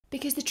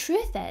Because the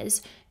truth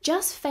is,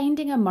 just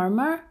finding a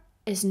murmur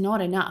is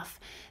not enough.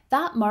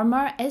 That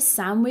murmur is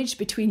sandwiched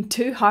between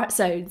two heart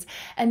sounds,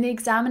 and the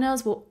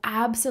examiners will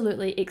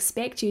absolutely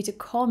expect you to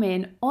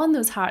comment on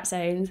those heart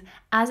sounds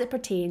as it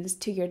pertains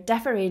to your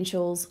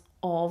differentials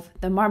of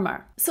the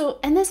murmur. So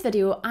in this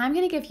video, I'm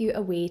going to give you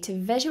a way to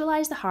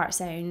visualize the heart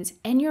sounds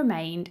in your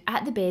mind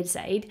at the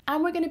bedside,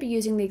 and we're going to be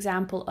using the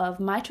example of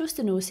mitral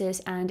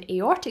stenosis and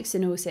aortic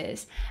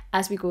stenosis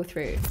as we go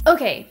through.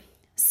 Okay,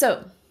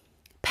 so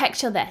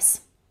picture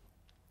this.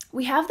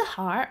 We have the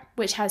heart,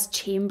 which has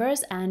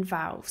chambers and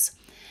valves.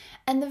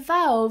 And the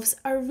valves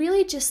are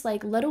really just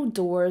like little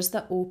doors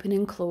that open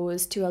and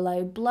close to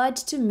allow blood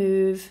to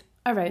move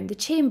around the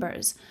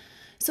chambers.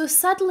 So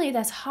suddenly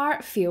this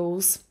heart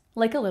feels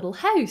like a little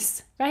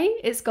house, right?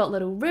 It's got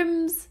little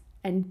rooms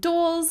and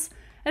doors,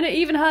 and it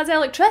even has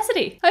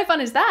electricity. How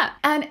fun is that?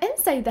 And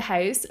inside the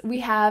house, we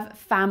have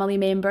family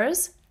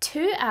members,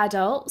 2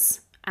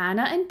 adults,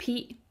 Anna and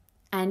Pete,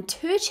 and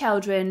 2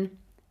 children,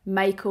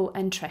 Michael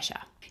and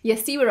Trisha. You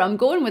see where I'm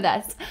going with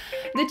this?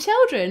 The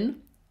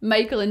children,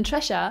 Michael and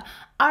Trisha,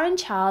 are in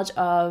charge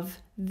of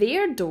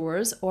their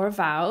doors or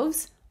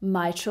valves,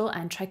 mitral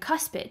and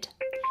tricuspid.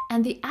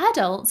 And the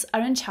adults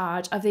are in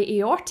charge of the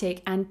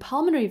aortic and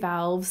pulmonary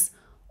valves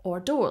or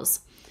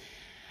doors.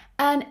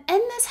 And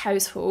in this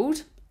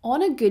household,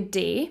 on a good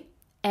day,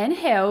 in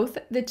health,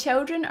 the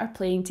children are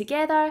playing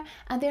together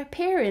and their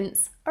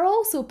parents are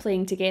also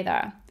playing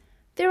together.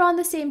 They're on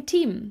the same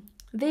team.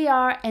 They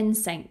are in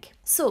sync.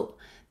 So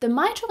the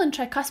mitral and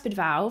tricuspid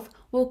valve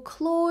will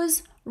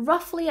close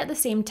roughly at the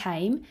same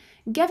time,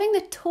 giving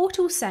the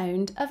total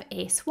sound of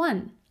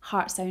S1,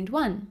 heart sound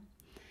 1.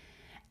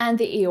 And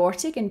the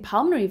aortic and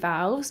pulmonary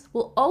valves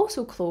will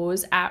also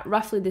close at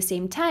roughly the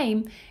same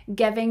time,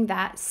 giving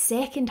that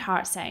second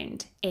heart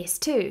sound,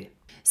 S2.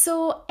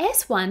 So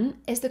S1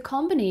 is the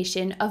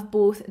combination of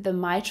both the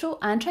mitral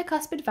and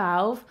tricuspid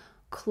valve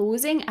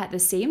closing at the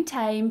same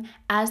time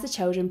as the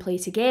children play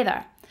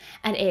together.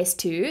 And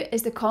S2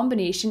 is the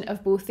combination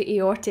of both the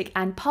aortic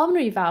and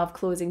pulmonary valve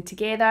closing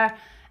together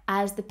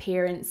as the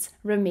parents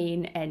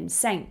remain in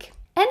sync.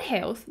 In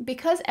health,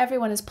 because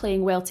everyone is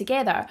playing well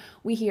together,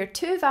 we hear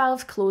 2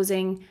 valves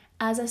closing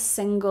as a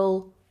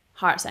single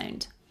heart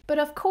sound. But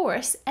of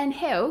course, in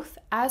health,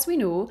 as we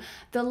know,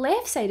 the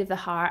left side of the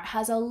heart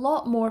has a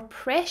lot more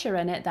pressure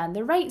in it than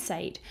the right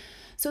side.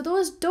 So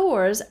those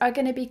doors are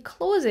going to be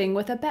closing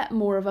with a bit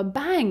more of a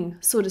bang,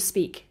 so to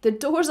speak. The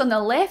doors on the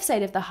left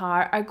side of the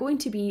heart are going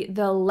to be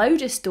the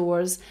loudest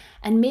doors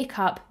and make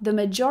up the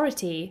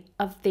majority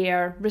of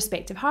their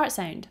respective heart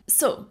sound.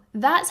 So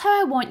that's how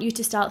I want you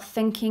to start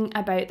thinking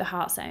about the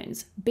heart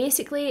sounds.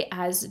 Basically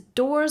as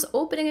doors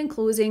opening and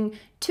closing,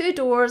 2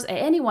 doors at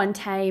any one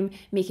time,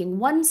 making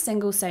one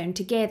single sound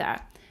together.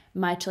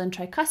 Mitral and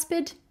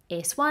tricuspid,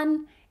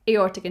 S1,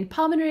 aortic and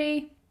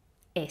pulmonary,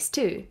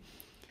 S2.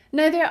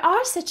 Now there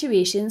are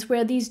situations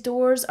where these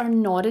doors are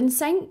not in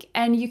sync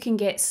and you can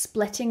get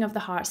splitting of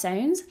the heart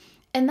sounds,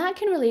 and that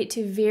can relate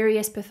to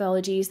various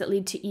pathologies that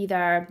lead to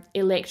either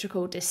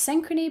electrical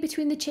dyssynchrony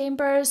between the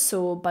chambers,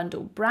 so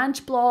bundle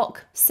branch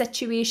block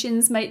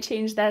situations might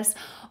change this,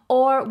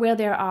 or where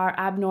there are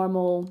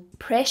abnormal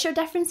pressure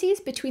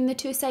differences between the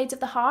 2 sides of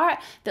the heart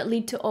that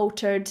lead to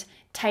altered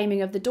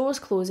timing of the doors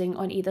closing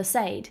on either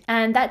side.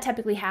 And that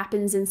typically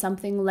happens in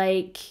something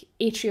like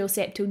atrial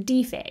septal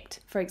defect,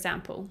 for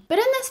example. But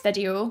in this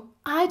video,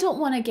 I don't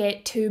want to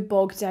get too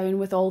bogged down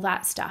with all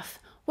that stuff.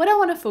 What I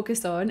want to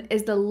focus on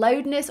is the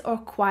loudness or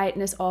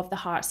quietness of the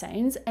heart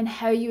sounds and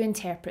how you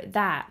interpret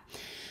that.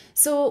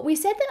 So we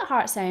said that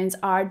heart sounds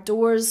are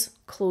doors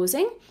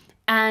closing,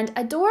 and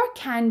a door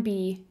can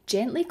be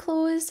gently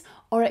closed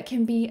or it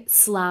can be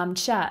slammed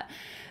shut.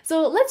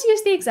 So let's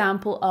use the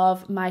example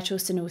of mitral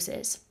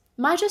stenosis.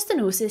 Mitral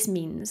stenosis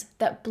means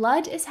that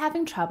blood is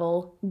having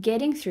trouble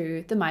getting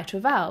through the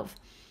mitral valve.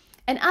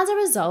 And as a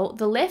result,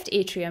 the left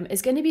atrium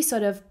is going to be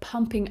sort of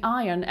pumping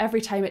iron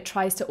every time it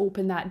tries to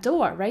open that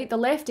door, right? The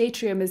left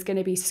atrium is going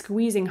to be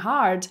squeezing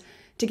hard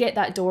to get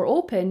that door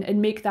open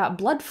and make that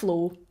blood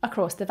flow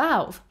across the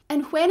valve.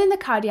 And when in the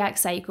cardiac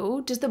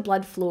cycle does the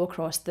blood flow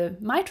across the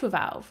mitral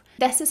valve?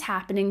 This is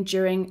happening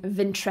during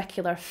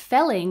ventricular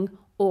filling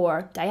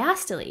or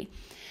diastole.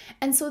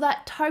 And so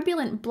that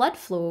turbulent blood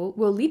flow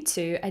will lead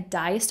to a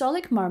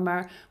diastolic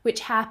murmur,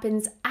 which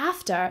happens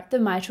after the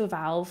mitral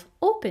valve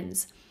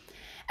opens.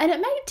 And it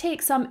might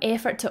take some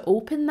effort to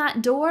open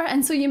that door,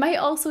 and so you might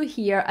also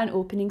hear an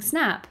opening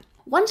snap.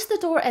 Once the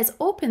door is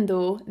open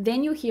though,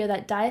 then you'll hear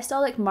that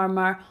diastolic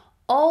murmur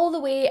all the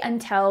way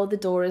until the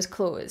door is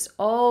closed,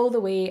 all the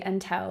way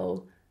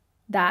until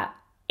that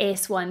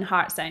S1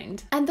 heart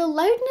sound. And the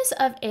loudness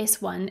of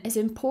S1 is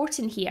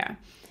important here.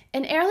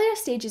 In earlier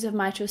stages of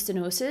mitral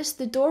stenosis,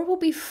 the door will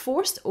be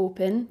forced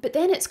open, but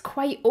then it's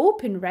quite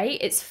open, right?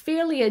 It's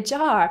fairly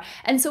ajar,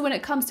 and so when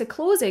it comes to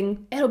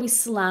closing, it'll be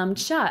slammed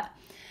shut.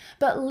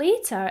 But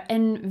later,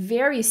 in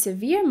very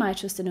severe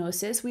mitral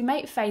stenosis, we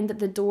might find that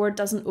the door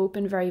doesn't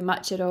open very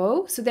much at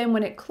all, so then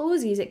when it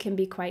closes, it can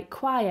be quite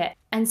quiet.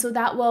 And so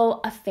that will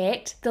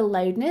affect the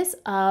loudness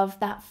of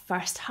that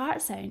first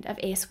heart sound of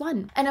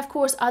S1. And of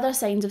course, other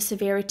signs of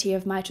severity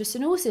of mitral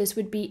stenosis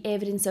would be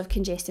evidence of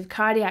congestive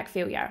cardiac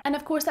failure. And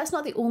of course, that's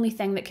not the only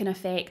thing that can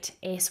affect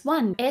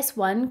S1.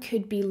 S1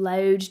 could be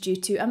loud due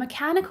to a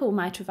mechanical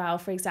mitral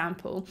valve, for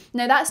example.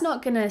 Now, that's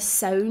not going to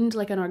sound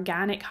like an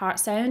organic heart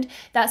sound.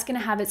 That's going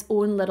to have its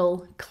own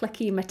little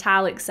clicky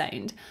metallic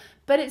sound.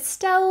 But it's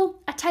still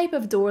a type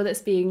of door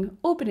that's being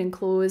open and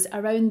closed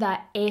around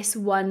that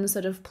S1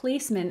 sort of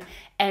placement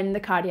in the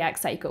cardiac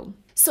cycle.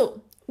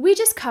 So we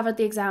just covered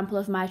the example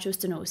of mitral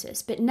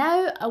stenosis, but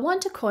now I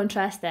want to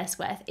contrast this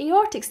with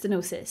aortic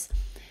stenosis.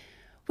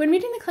 When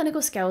reading the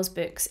clinical skills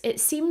books, it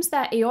seems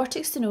that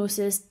aortic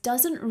stenosis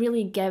doesn't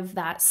really give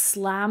that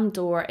slam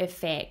door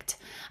effect.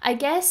 I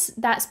guess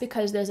that's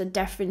because there's a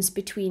difference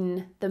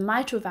between the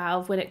mitral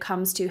valve when it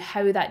comes to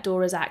how that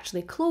door is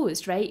actually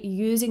closed, right?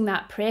 Using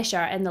that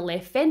pressure in the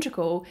left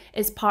ventricle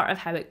is part of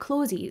how it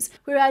closes.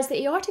 Whereas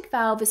the aortic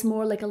valve is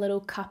more like a little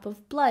cup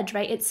of blood,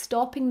 right? It's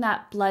stopping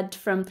that blood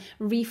from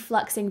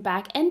refluxing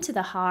back into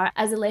the heart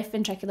as the left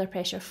ventricular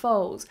pressure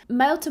falls.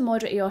 Mild to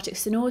moderate aortic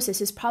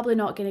stenosis is probably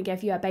not going to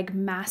give you a big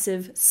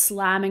massive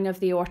slamming of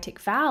the aortic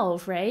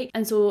valve, right?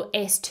 And so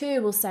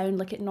S2 will sound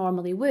like it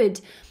normally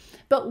would.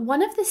 But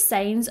one of the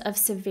signs of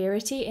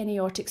severity in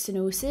aortic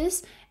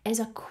stenosis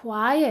is a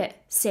quiet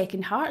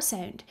second heart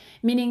sound,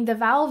 meaning the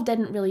valve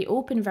didn't really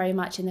open very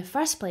much in the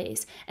first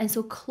place, and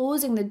so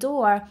closing the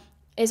door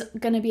is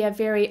going to be a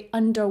very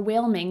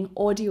underwhelming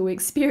audio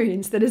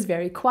experience that is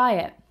very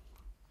quiet.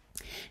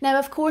 Now,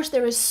 of course,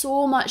 there is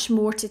so much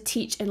more to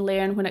teach and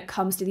learn when it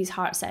comes to these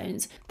heart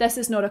sounds. This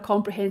is not a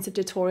comprehensive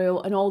tutorial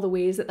on all the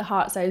ways that the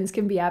heart sounds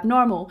can be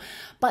abnormal,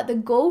 but the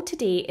goal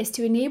today is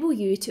to enable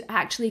you to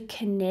actually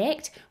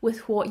connect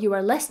with what you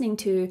are listening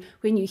to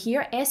when you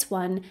hear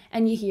S1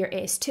 and you hear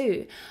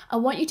S2. I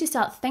want you to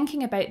start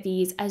thinking about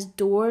these as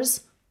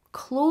doors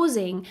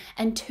closing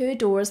and two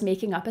doors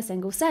making up a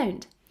single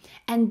sound.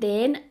 And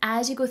then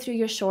as you go through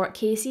your short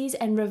cases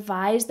and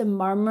revise the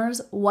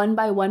murmurs one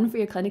by one for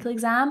your clinical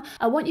exam,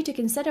 I want you to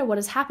consider what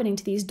is happening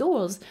to these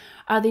doors.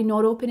 Are they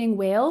not opening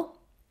well?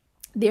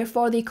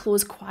 Therefore, they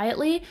close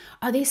quietly?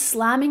 Are they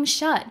slamming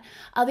shut?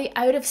 Are they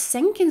out of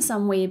sync in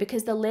some way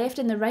because the left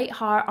and the right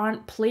heart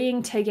aren't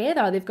playing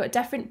together? They've got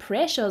different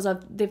pressures,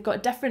 or they've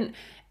got different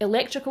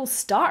electrical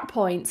start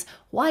points.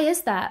 Why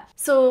is that?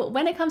 So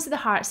when it comes to the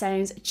heart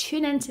sounds,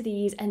 tune into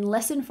these and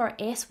listen for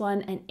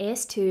S1 and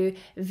S2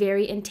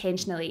 very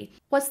intentionally.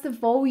 What's the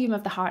volume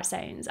of the heart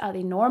sounds? Are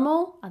they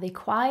normal? Are they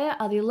quiet?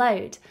 Are they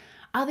loud?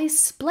 Are they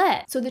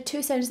split? So the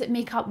two sounds that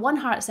make up one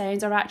heart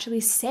sounds are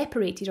actually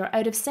separated or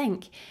out of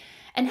sync.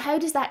 And how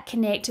does that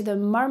connect to the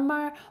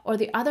murmur or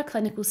the other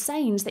clinical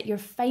signs that you're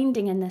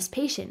finding in this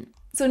patient?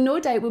 So no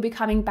doubt we'll be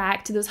coming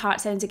back to those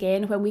heart sounds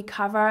again when we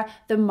cover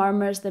the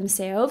murmurs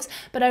themselves,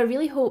 but I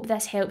really hope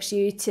this helps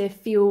you to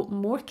feel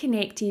more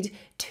connected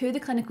to the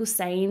clinical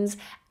signs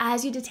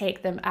as you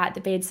detect them at the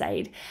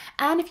bedside.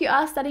 And if you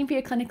are studying for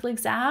your clinical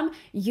exam,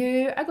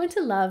 you are going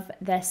to love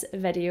this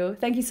video.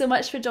 Thank you so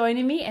much for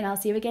joining me, and I'll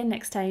see you again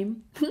next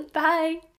time. Bye!